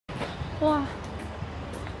Wow,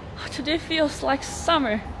 today feels like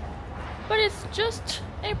summer, but it's just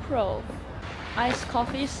April. Iced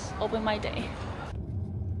coffees open my day.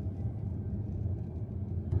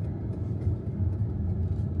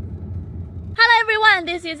 Hello everyone,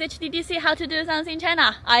 this is HDDC How to Do Something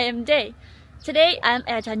China. I am Day. Today I'm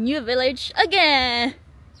at a new village again.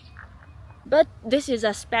 But this is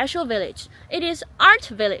a special village. It is Art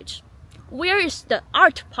Village. Where is the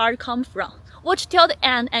art part come from? Watch till the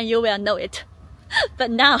end and you will know it.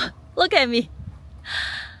 But now, look at me.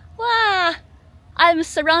 Wow! I'm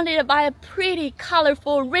surrounded by a pretty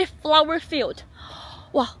colorful red flower field.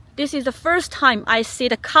 Wow, this is the first time I see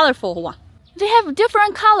the colorful one. They have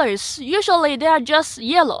different colors. Usually they are just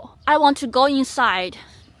yellow. I want to go inside.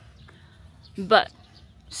 But,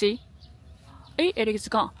 see? It is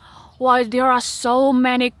gone. Why, there are so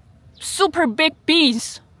many super big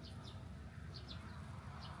bees.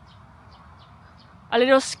 A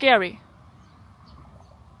little scary.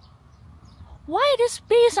 Why these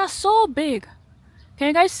bees are so big? Can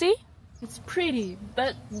you guys see? It's pretty,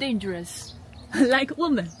 but dangerous. Like a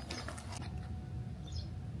woman.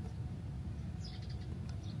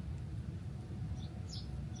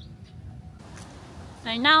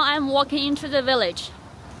 And now I'm walking into the village.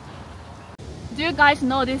 Do you guys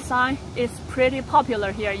know this sign is pretty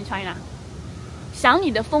popular here in China? 想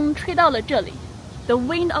你的风吹到了这里. The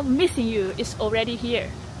wind of missing you is already here.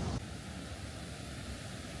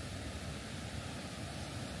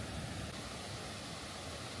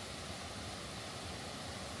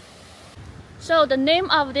 So the name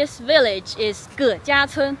of this village is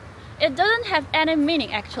Gejiacun. It doesn't have any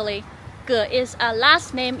meaning actually. Ge is a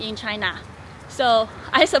last name in China. So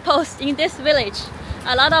I suppose in this village,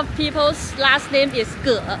 a lot of people's last name is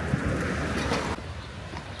Ge.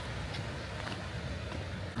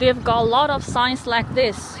 They've got a lot of signs like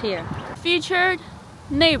this here. Featured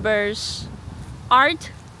neighbors, art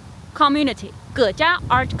community, Gejia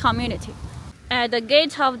art community. At the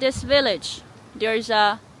gate of this village, there's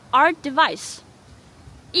a art device.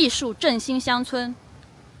 艺术振兴乡村.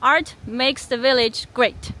 Art makes the village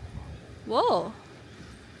great. Whoa.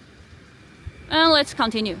 And let's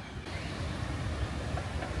continue.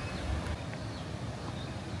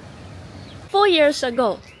 4 years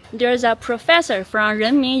ago, there's a professor from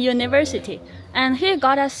Renmin University, and he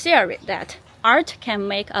got a theory that art can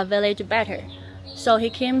make a village better. So he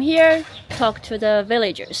came here, talked to the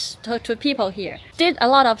villagers, talked to people here, did a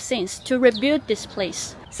lot of things to rebuild this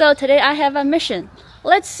place. So today I have a mission.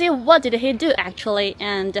 Let's see what did he do actually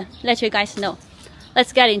and let you guys know.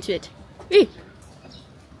 Let's get into it.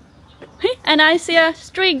 And I see a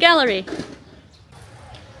street gallery.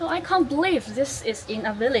 Oh, I can't believe this is in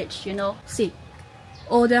a village, you know. See,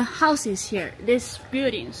 all the houses here, these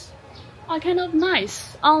buildings are kind of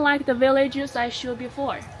nice, unlike the villages I showed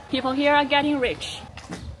before. People here are getting rich.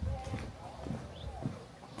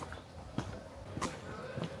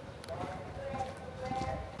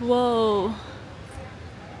 Whoa.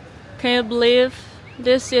 Can you believe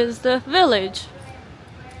this is the village?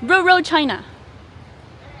 Rural China.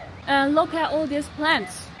 And look at all these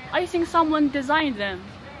plants. I think someone designed them.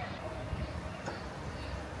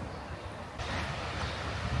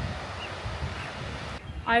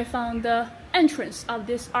 I found the entrance of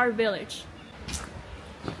this art village.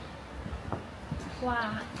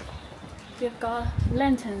 Wow, they've got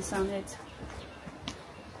lanterns on it.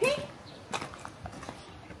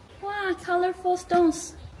 Wow, colorful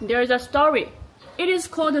stones. There's a story. It is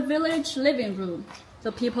called the village living room.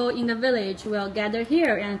 The people in the village will gather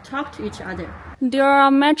here and talk to each other. There are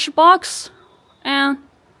matchbox and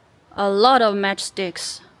a lot of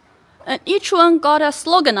matchsticks. And each one got a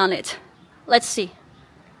slogan on it. Let's see.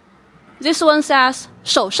 This one says,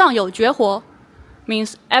 手上有绝活,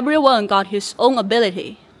 means everyone got his own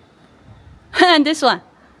ability. And this one,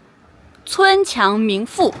 村强民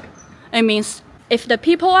富, it means if the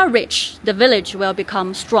people are rich, the village will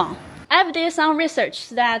become strong. I've did some research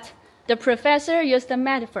that the professor used the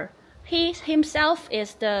metaphor. He himself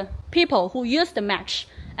is the people who use the match,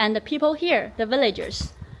 and the people here, the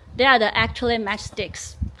villagers, they are the actually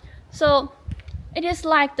matchsticks. So it is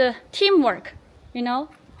like the teamwork, you know?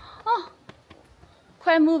 Oh,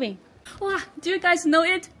 quite moving. Wow, do you guys know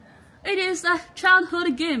it? It is a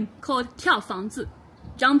childhood game called 跳房子,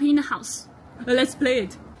 jump in the house. Let's play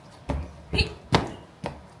it.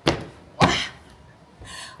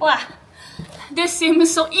 Wow, this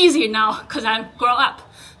seems so easy now because I'm grown up.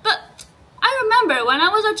 But I remember when I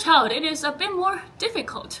was a child, it is a bit more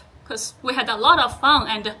difficult because we had a lot of fun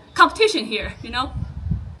and competition here, you know?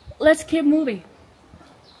 Let's keep moving.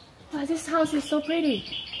 Wow, this house is so pretty.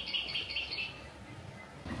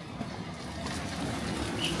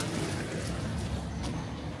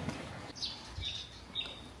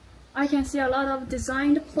 I can see a lot of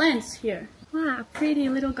designed plants here. Wow, pretty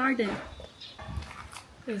little garden.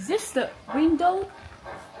 Is this the window?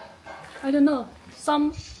 I don't know.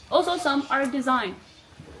 Some are designed.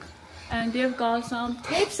 And they've got some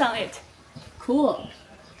tapes on it. Cool.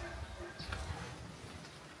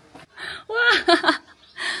 Wow,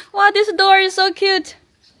 wow, this door is so cute.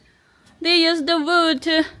 They use the wood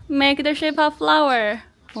to make the shape of flower.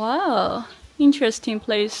 Wow, interesting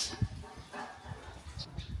place.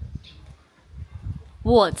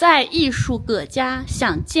 我在艺术葛家，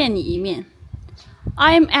想见你一面。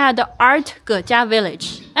I'm at the Art Gejia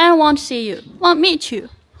Village and want to see you, want to meet you.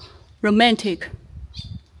 Romantic.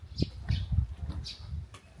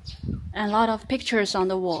 And a lot of pictures on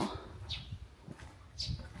the wall.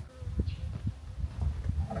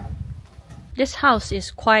 This house is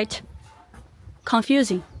quite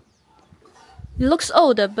confusing. It looks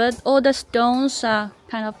old, but all the stones are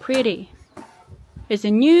kind of pretty. Is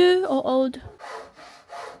it new or old?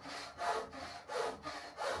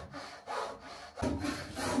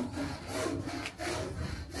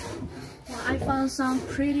 I found some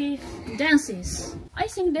pretty dances. I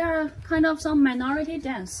think there are kind of some minority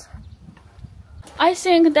dance. I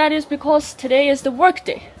think that is because today is the work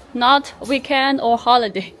day, not weekend or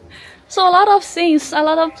holiday. So a lot of things, a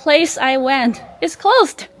lot of place I went is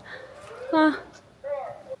closed.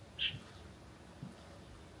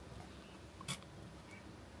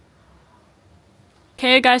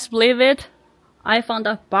 Can you guys believe it? I found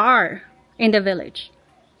a bar in the village.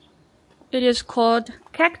 It is called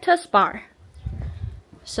Cactus Bar.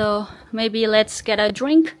 So maybe let's get a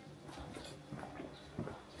drink.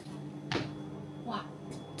 Wow,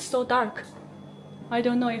 it's so dark. I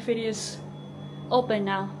don't know if it is open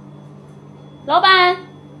now. 老板，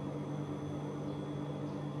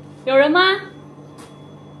有人吗？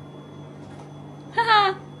哈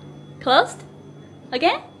哈 ，closed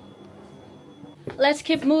again? Let's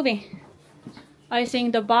keep moving. I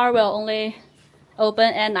think the bar will only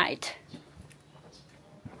open at night.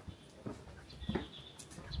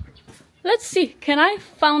 Let's see, can I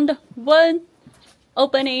find one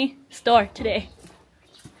opening store today?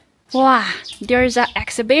 Wow, there's an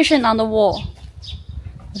exhibition on the wall.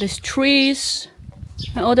 These trees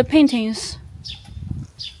and all the paintings.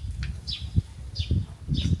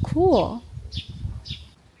 Cool.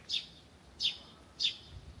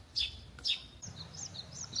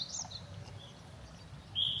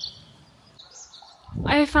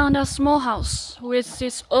 I found a small house with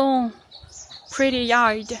its own pretty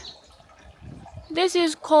yard. This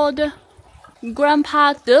is called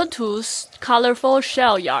Grandpa Detu's colorful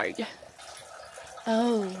shell yard.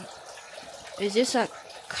 Oh, is this a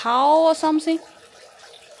cow or something?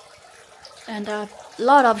 And a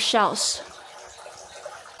lot of shells.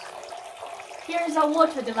 Here is a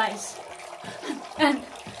water device. And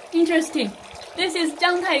interesting, this is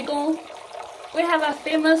Jiang Tai Gong. We have a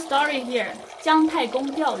famous story here, Jiang Tai Gong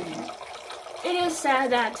Diao Yu. It is said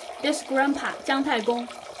that this grandpa, Jiang Tai Gong,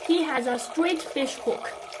 he has a straight fish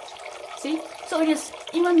hook. See? So it is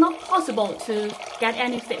even not possible to get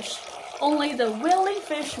any fish. Only the willing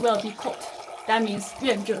fish will be caught. That means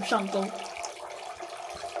愿者上钩.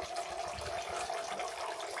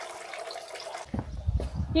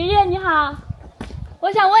 Ye Ye, 你好，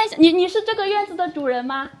我想问一下，你是这个院子的主人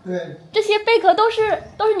吗？对。这些贝壳都是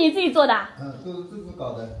你自己做的？都是自己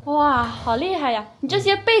搞的。哇，好厉害呀！你这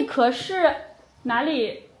些贝壳是哪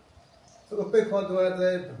里？这个贝壳都要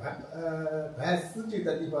在盘丝球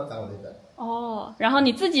的地方找来的。哦，然后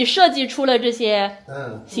你自己设计出了这些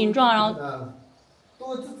形状，然后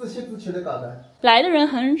都是自己写字球的搞的。来的人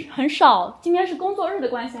很少，今天是工作日的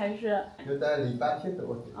关系还是？有的礼拜天的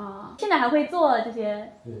我觉得。啊，现在还会做这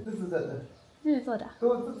些？对，自己的。自己做的。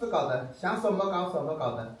都自己搞的，想什么搞什么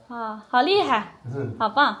搞的。啊，好厉害，好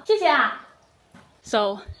棒，谢谢啊。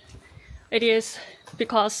So, it is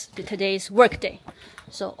because today is work day.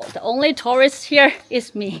 So the only tourist here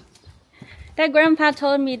is me. That grandpa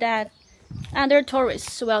told me that other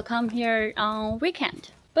tourists will come here on weekend.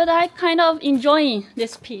 But I kind of enjoying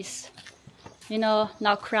this piece. You know,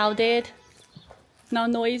 not crowded, not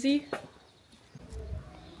noisy.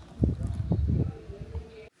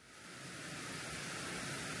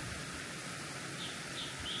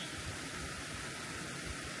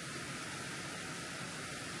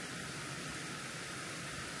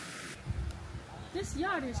 This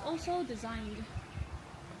yard is also designed,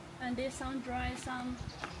 and they sun-dry some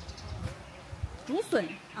竹笋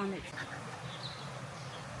on it.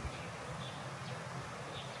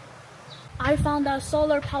 I found a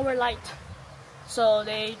solar power light, so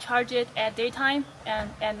they charge it at daytime and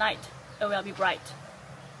at night it will be bright,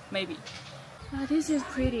 maybe. This is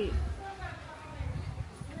pretty.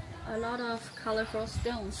 a lot of colorful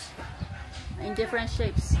stones in different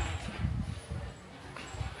shapes.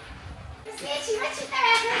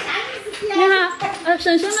 你好，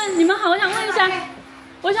婶婶们，你们好，我想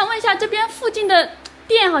问一下，这边附近的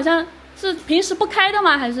店好像是平时不开的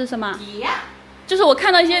吗？还是什么？就是我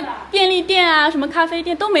看到一些便利店啊，什么咖啡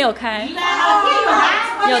店都没有开。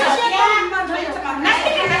有的。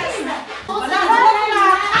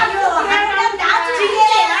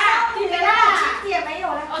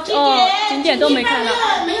哦，景点都没看到。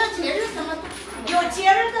没有节日什么？有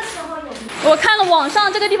节日的时候有。我看了网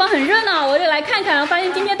上这个地方很热闹，我就来看看，发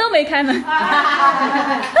现今天都没开门。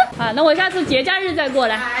啊，那我下次节假日再过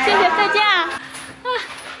来。谢谢，再见啊。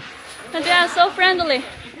And they are so friendly.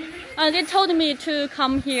 They told me to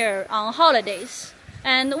come here on holidays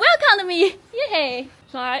and welcomed me. Yay!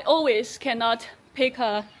 So I always cannot pick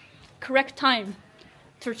a correct time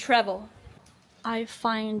to travel. I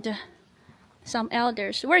find some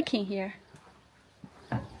elders working here.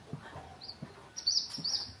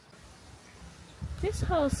 This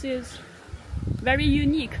house is very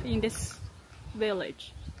unique in this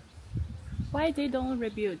village. Why they don't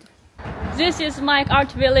rebuild? This is my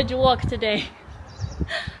art village walk today.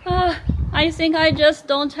 I think I just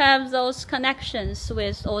don't have those connections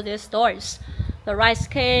with all these stores. The rice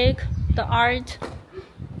cake, the art.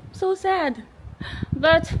 So sad.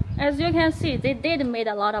 But as you can see, they did make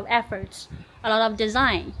a lot of efforts, a lot of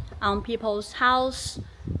design on people's house,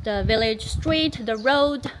 the village street, the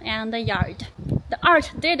road, and the yard. The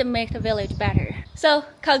art did make the village better. So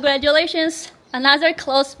congratulations, another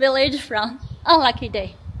closed village from Unlucky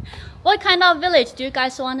Day. What kind of village do you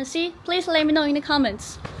guys want to see? Please let me know in the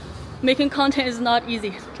comments. Making content is not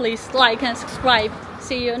easy. Please like and subscribe.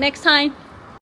 See you next time.